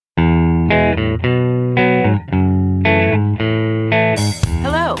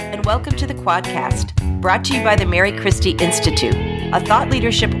Hello, and welcome to the Quadcast, brought to you by the Mary Christie Institute, a thought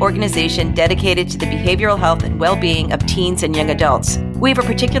leadership organization dedicated to the behavioral health and well-being of teens and young adults. We have a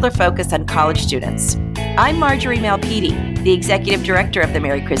particular focus on college students. I'm Marjorie Malpiede, the Executive Director of the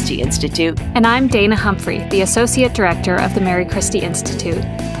Mary Christie Institute. And I'm Dana Humphrey, the Associate Director of the Mary Christie Institute,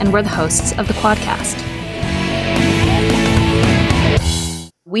 and we're the hosts of the Quadcast.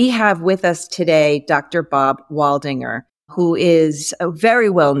 We have with us today Dr. Bob Waldinger, who is very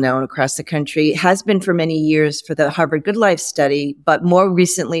well known across the country, has been for many years for the Harvard Good Life study, but more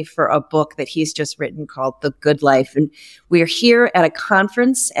recently for a book that he's just written called The Good Life. And we are here at a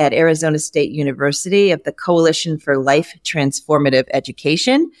conference at Arizona State University of the Coalition for Life Transformative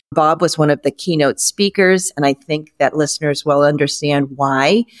Education. Bob was one of the keynote speakers, and I think that listeners will understand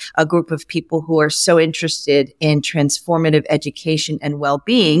why a group of people who are so interested in transformative education and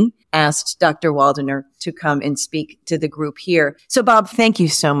well-being asked Dr. Waldinger to come and speak to the group here. So, Bob, thank you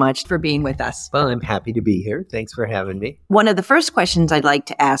so much for being with us. Well, I'm happy to be here. Thanks for having me. One of the first questions I'd like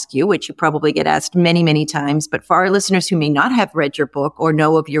to ask you, which you probably get asked many, many times, but for our listeners who may not have read your book or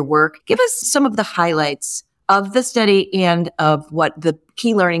know of your work, give us some of the highlights of the study and of what the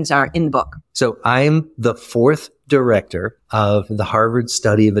key learnings are in the book. So I'm the fourth director of the Harvard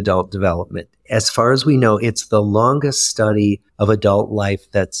Study of Adult Development. As far as we know, it's the longest study of adult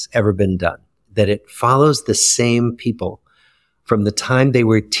life that's ever been done, that it follows the same people from the time they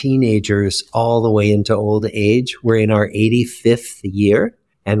were teenagers all the way into old age. We're in our 85th year,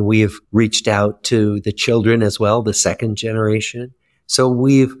 and we've reached out to the children as well, the second generation. So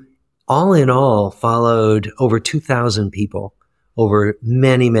we've all in all followed over 2,000 people over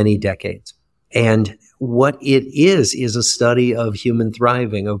many, many decades. And what it is a study of human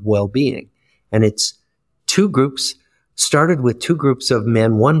thriving, of well-being. And it's two groups, started with two groups of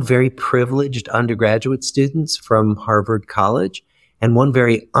men, one very privileged undergraduate students from Harvard College, and one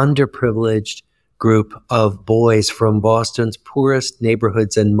very underprivileged group of boys from Boston's poorest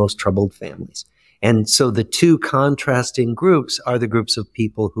neighborhoods and most troubled families. And so the two contrasting groups are the groups of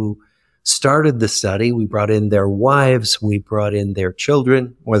people who started the study. We brought in their wives, we brought in their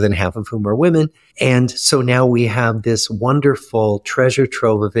children, more than half of whom are women. And so now we have this wonderful treasure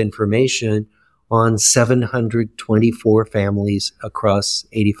trove of information on 724 families across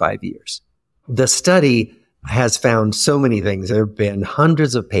 85 years. The study has found so many things. There have been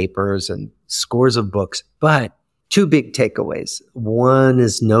hundreds of papers and scores of books, but two big takeaways. One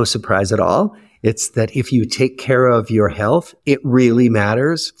is no surprise at all. It's that if you take care of your health, it really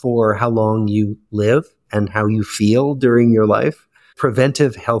matters for how long you live and how you feel during your life.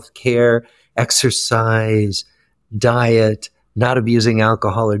 Preventive health care, exercise, diet, not abusing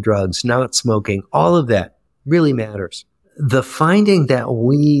alcohol or drugs, not smoking, all of that really matters. The finding that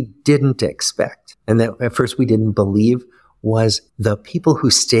we didn't expect and that at first we didn't believe was the people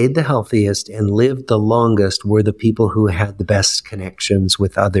who stayed the healthiest and lived the longest were the people who had the best connections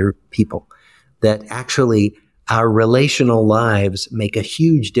with other people. That actually our relational lives make a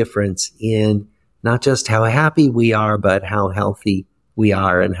huge difference in not just how happy we are, but how healthy we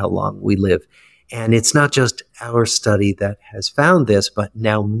are and how long we live. And it's not just our study that has found this, but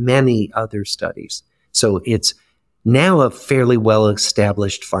now many other studies. So it's now a fairly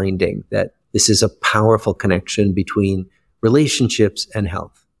well-established finding that this is a powerful connection between relationships and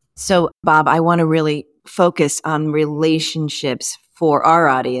health. So, Bob, I want to really focus on relationships for our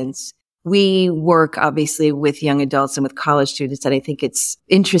audience. We work obviously with young adults and with college students, and I think it's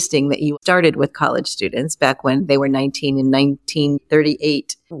interesting that you started with college students back when they were 19 in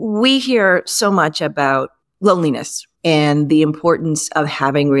 1938. We hear so much about loneliness and the importance of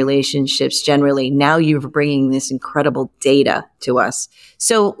having relationships generally. Now you're bringing this incredible data to us.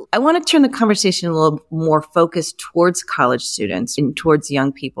 So I want to turn the conversation a little more focused towards college students and towards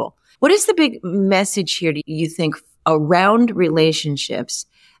young people. What is the big message here, do you think, around relationships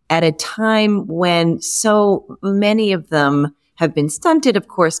at a time when so many of them have been stunted, of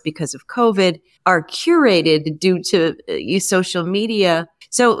course, because of COVID, are curated due to social media?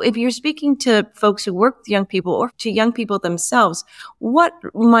 So if you're speaking to folks who work with young people or to young people themselves, what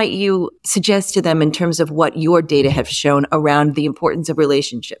might you suggest to them in terms of what your data have shown around the importance of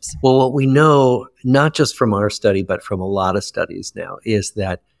relationships? Well, what we know, not just from our study, but from a lot of studies now, is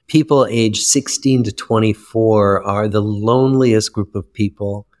that people aged 16 to 24 are the loneliest group of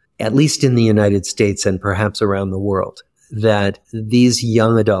people, at least in the United States and perhaps around the world. That these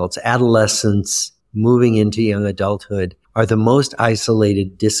young adults, adolescents moving into young adulthood, are the most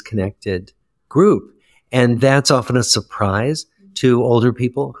isolated, disconnected group. And that's often a surprise to older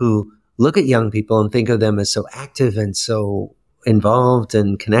people who look at young people and think of them as so active and so involved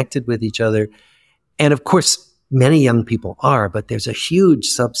and connected with each other. And of course, many young people are, but there's a huge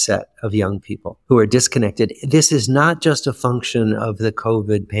subset of young people who are disconnected. This is not just a function of the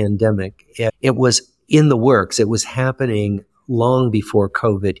COVID pandemic. It was in the works. It was happening long before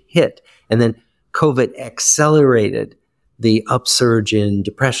COVID hit. And then COVID accelerated the upsurge in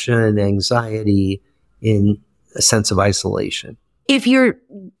depression, anxiety, in a sense of isolation. If you're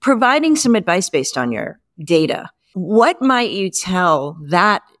providing some advice based on your data, what might you tell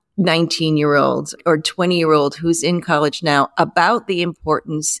that 19-year-old or 20-year-old who's in college now about the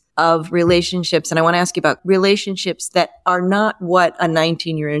importance of relationships? And I want to ask you about relationships that are not what a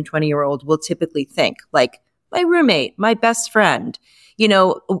 19-year-old and 20-year-old will typically think, like my roommate, my best friend,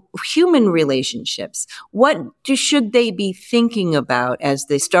 human relationships. What should they be thinking about as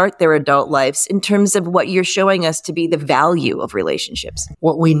they start their adult lives in terms of what you're showing us to be the value of relationships?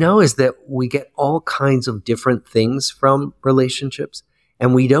 What we know is that we get all kinds of different things from relationships.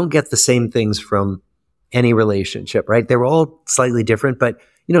 And we don't get the same things from any relationship, right? They're all slightly different, but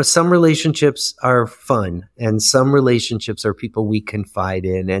some relationships are fun and some relationships are people we confide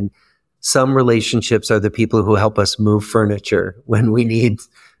in, and some relationships are the people who help us move furniture when we need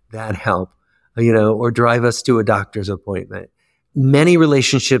that help, or drive us to a doctor's appointment. Many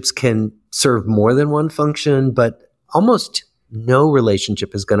relationships can serve more than one function, but almost no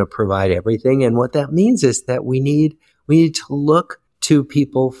relationship is going to provide everything. And what that means is that we need to look to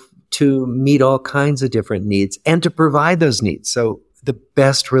people to meet all kinds of different needs and to provide those needs. So the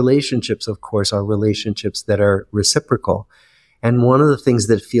best relationships, of course, are relationships that are reciprocal. And one of the things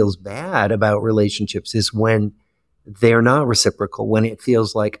that feels bad about relationships is when they're not reciprocal, when it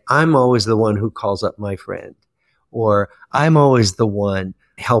feels like I'm always the one who calls up my friend, or I'm always the one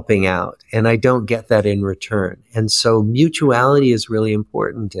helping out, and I don't get that in return. And so mutuality is really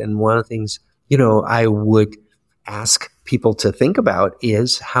important. And one of the things, I would ask people to think about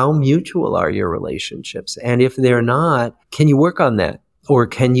is how mutual are your relationships? And if they're not, can you work on that? Or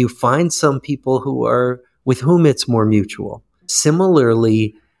can you find some people with whom it's more mutual?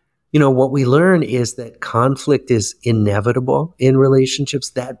 Similarly, what we learn is that conflict is inevitable in relationships.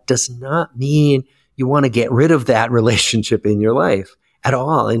 That does not mean you want to get rid of that relationship in your life at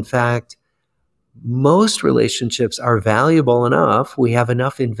all. In fact, most relationships are valuable enough. We have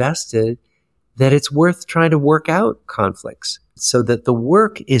enough invested that it's worth trying to work out conflicts, so that the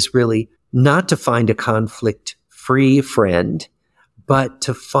work is really not to find a conflict-free friend, but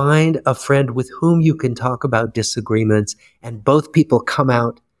to find a friend with whom you can talk about disagreements and both people come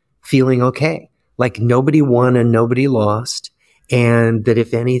out feeling okay, like nobody won and nobody lost, and that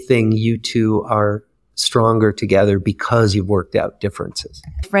if anything, you two are stronger together because you've worked out differences.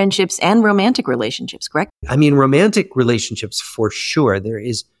 Friendships and romantic relationships, correct? I mean, romantic relationships for sure. There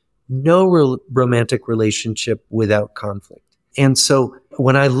is no romantic relationship without conflict. And so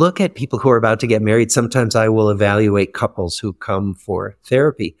when I look at people who are about to get married, sometimes I will evaluate couples who come for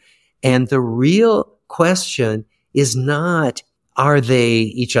therapy. And the real question is not, are they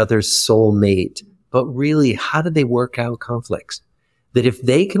each other's soulmate, but really, how do they work out conflicts? That if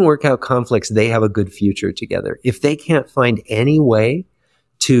they can work out conflicts, they have a good future together. If they can't find any way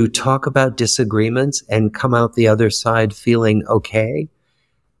to talk about disagreements and come out the other side feeling okay,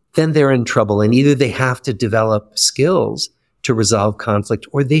 then they're in trouble. And either they have to develop skills to resolve conflict,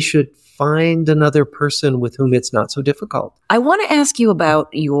 or they should find another person with whom it's not so difficult. I want to ask you about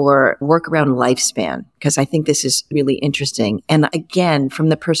your work around lifespan, because I think this is really interesting. And again, from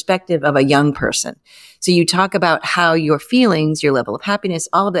the perspective of a young person. So you talk about how your feelings, your level of happiness,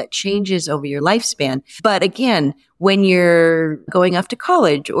 all of that changes over your lifespan. But again, when you're going off to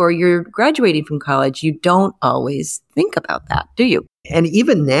college or you're graduating from college, you don't always think about that, do you? And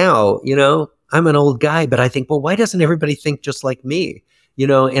even now, I'm an old guy, but I think, well, why doesn't everybody think just like me?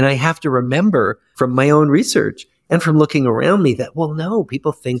 And I have to remember from my own research and from looking around me that, well, no,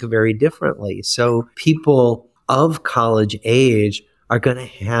 people think very differently. So people of college age are going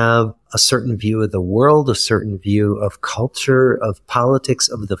to have a certain view of the world, a certain view of culture, of politics,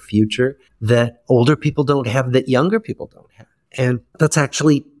 of the future that older people don't have, that younger people don't have. And that's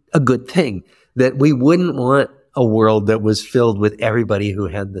actually a good thing, that we wouldn't want a world that was filled with everybody who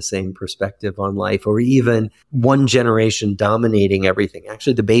had the same perspective on life, or even one generation dominating everything.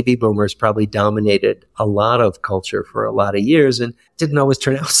 Actually, the baby boomers probably dominated a lot of culture for a lot of years and didn't always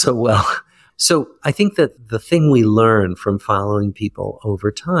turn out so well. So I think that the thing we learn from following people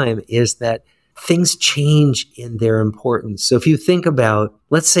over time is that things change in their importance. So if you think about,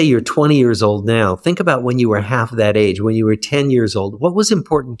 let's say you're 20 years old now, think about when you were half that age, when you were 10 years old. What was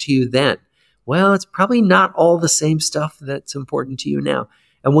important to you then? Well, it's probably not all the same stuff that's important to you now.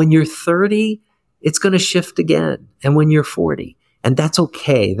 And when you're 30, it's going to shift again. And when you're 40. And that's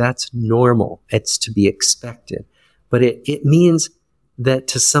okay. That's normal. It's to be expected. But it means that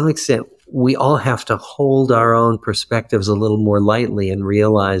to some extent, we all have to hold our own perspectives a little more lightly and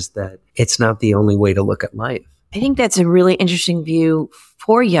realize that it's not the only way to look at life. I think that's a really interesting view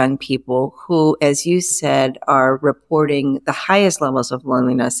for young people who, as you said, are reporting the highest levels of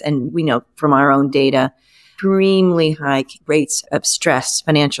loneliness. And we know from our own data, extremely high rates of stress,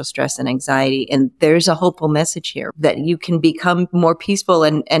 financial stress and anxiety. And there's a hopeful message here that you can become more peaceful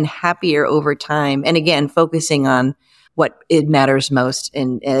and happier over time. And again, focusing on what it matters most.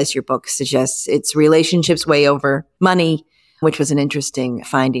 And as your book suggests, it's relationships way over money, which was an interesting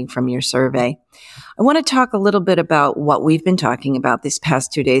finding from your survey. I want to talk a little bit about what we've been talking about these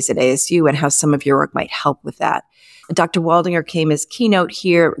past 2 days at ASU and how some of your work might help with that. Dr. Waldinger came as keynote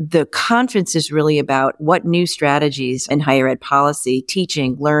here. The conference is really about what new strategies in higher ed policy,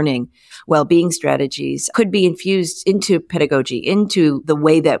 teaching, learning, well-being strategies could be infused into pedagogy, into the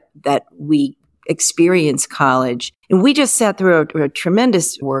way that we experience college. And we just sat through a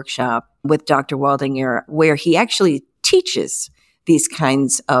tremendous workshop with Dr. Waldinger where he actually teaches these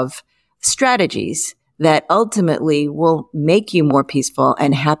kinds of strategies that ultimately will make you more peaceful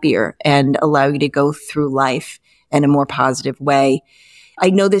and happier and allow you to go through life in a more positive way. I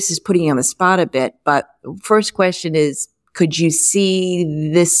know this is putting you on the spot a bit, but first question is, could you see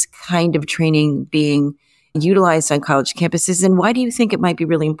this kind of training being utilized on college campuses? And why do you think it might be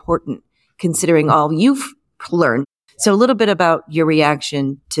really important considering all you've learned? So a little bit about your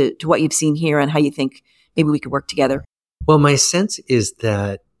reaction to what you've seen here and how you think maybe we could work together. Well, my sense is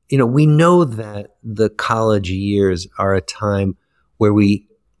that, we know that the college years are a time where we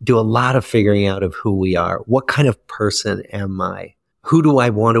do a lot of figuring out of who we are. What kind of person am I? Who do I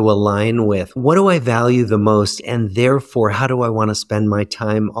want to align with? What do I value the most? And therefore, how do I want to spend my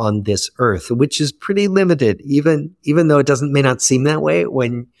time on this earth, which is pretty limited, even though it may not seem that way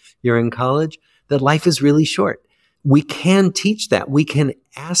when you're in college, that life is really short. We can teach that. We can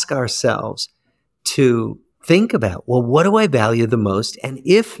ask ourselves to think about, well, what do I value the most? And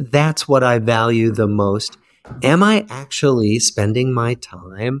if that's what I value the most, am I actually spending my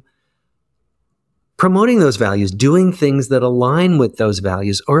time promoting those values, doing things that align with those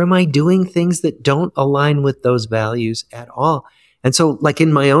values, or am I doing things that don't align with those values at all? And so, like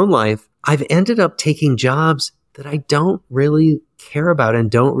in my own life, I've ended up taking jobs that I don't really care about and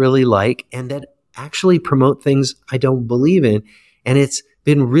don't really like, and that actually promote things I don't believe in. And it's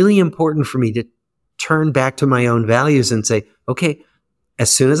been really important for me to turn back to my own values and say, okay,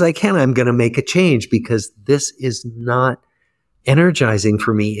 as soon as I can, I'm going to make a change because this is not energizing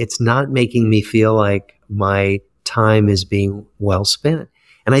for me. It's not making me feel like my time is being well spent.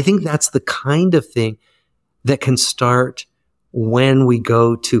 And I think that's the kind of thing that can start when we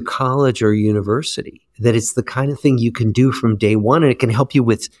go to college or university, that it's the kind of thing you can do from day one. And it can help you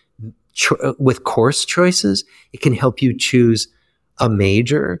with course choices. It can help you choose a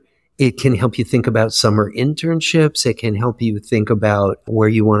major. It can help you think about summer internships. It can help you think about where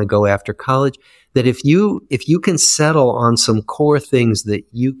you want to go after college. That if you can settle on some core things that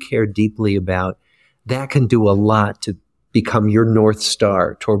you care deeply about, that can do a lot to become your North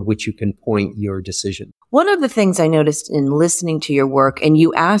Star toward which you can point your decision. One of the things I noticed in listening to your work, and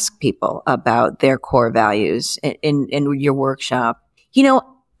you ask people about their core values in your workshop,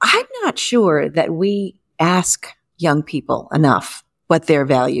 I'm not sure that we ask young people enough what their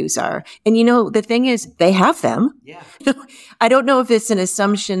values are. And the thing is, they have them. Yeah. I don't know if it's an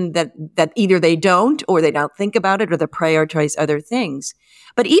assumption that either they don't, or they don't think about it, or they prioritize other things.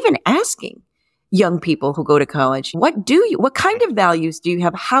 But even asking young people who go to college, what kind of values do you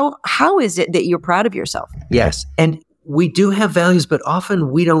have? How is it that you're proud of yourself? Yes. And we do have values, but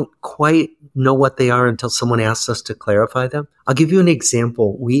often we don't quite know what they are until someone asks us to clarify them. I'll give you an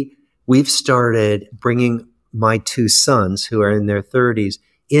example. We've started bringing my two sons, who are in their 30s,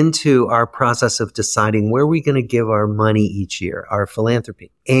 into our process of deciding where we're going to give our money each year, our philanthropy.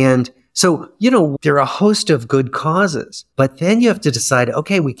 And so, there are a host of good causes, but then you have to decide,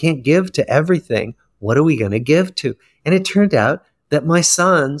 okay, we can't give to everything. What are we going to give to? And it turned out that my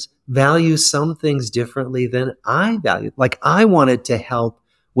sons value some things differently than I value. Like I wanted to help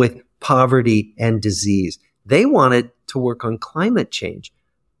with poverty and disease. They wanted to work on climate change.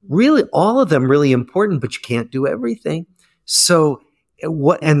 Really, all of them really important, but you can't do everything. So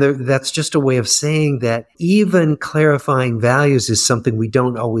that's just a way of saying that even clarifying values is something we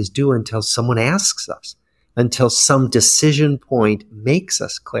don't always do until someone asks us, until some decision point makes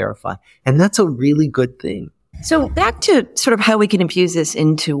us clarify. And that's a really good thing. So back to sort of how we can infuse this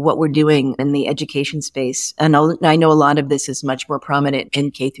into what we're doing in the education space. And I know a lot of this is much more prominent in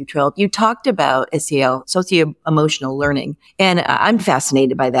K through 12. You talked about SEL, socio-emotional learning. And I'm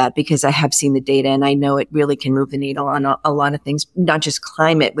fascinated by that because I have seen the data and I know it really can move the needle on a lot of things, not just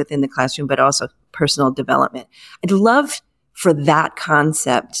climate within the classroom, but also personal development. I'd love for that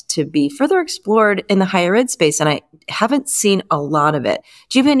concept to be further explored in the higher ed space. And I haven't seen a lot of it.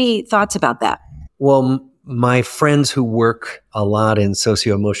 Do you have any thoughts about that? Well, my friends who work a lot in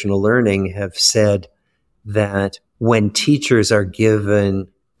socio-emotional learning have said that when teachers are given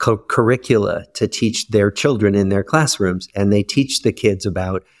curricula to teach their children in their classrooms, and they teach the kids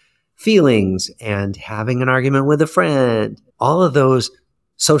about feelings and having an argument with a friend, all of those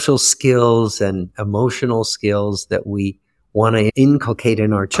social skills and emotional skills that we want to inculcate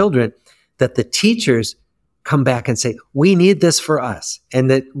in our children, that the teachers come back and say, we need this for us. And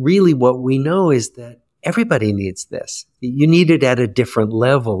that really what we know is that everybody needs this. You need it at a different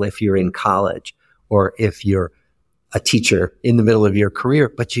level if you're in college or if you're a teacher in the middle of your career,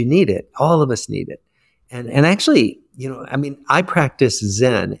 but you need it. All of us need it. And actually, I practice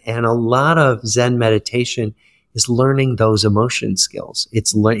Zen, and a lot of Zen meditation is learning those emotion skills.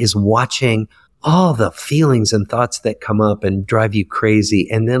 It's watching all the feelings and thoughts that come up and drive you crazy,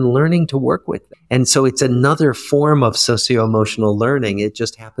 and then learning to work with them. And so it's another form of socio-emotional learning. It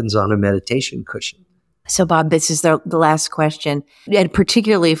just happens on a meditation cushion. So, Bob, this is the last question, and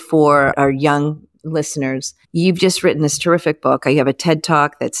particularly for our young listeners. You've just written this terrific book. You have a TED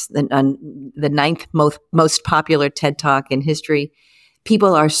Talk that's the ninth most popular TED Talk in history.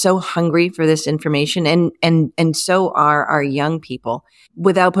 People are so hungry for this information, and so are our young people.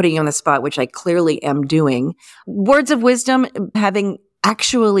 Without putting you on the spot, which I clearly am doing, words of wisdom, having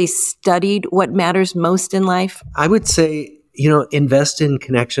actually studied what matters most in life? I would say, invest in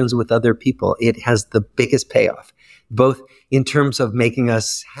connections with other people. It has the biggest payoff, both in terms of making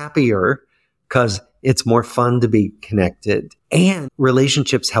us happier, because it's more fun to be connected, and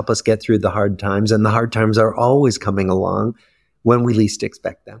relationships help us get through the hard times, and the hard times are always coming along when we least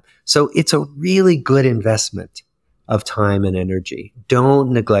expect them. So it's a really good investment of time and energy.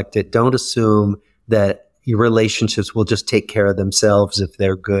 Don't neglect it. Don't assume that your relationships will just take care of themselves if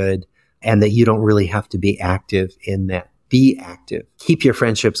they're good, and that you don't really have to be active in that. Be active. Keep your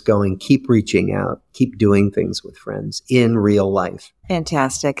friendships going. Keep reaching out. Keep doing things with friends in real life.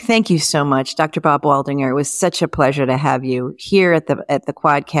 Fantastic. Thank you so much, Dr. Bob Waldinger. It was such a pleasure to have you here at the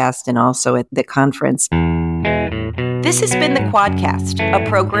Quadcast and also at the conference. This has been the Quadcast, a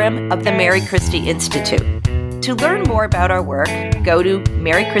program of the Mary Christie Institute. To learn more about our work, go to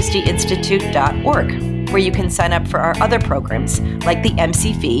marychristieinstitute.org, where you can sign up for our other programs like the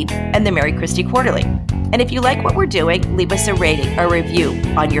MC Feed and the Mary Christie Quarterly. And if you like what we're doing, leave us a rating or review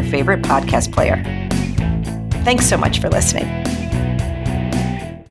on your favorite podcast player. Thanks so much for listening.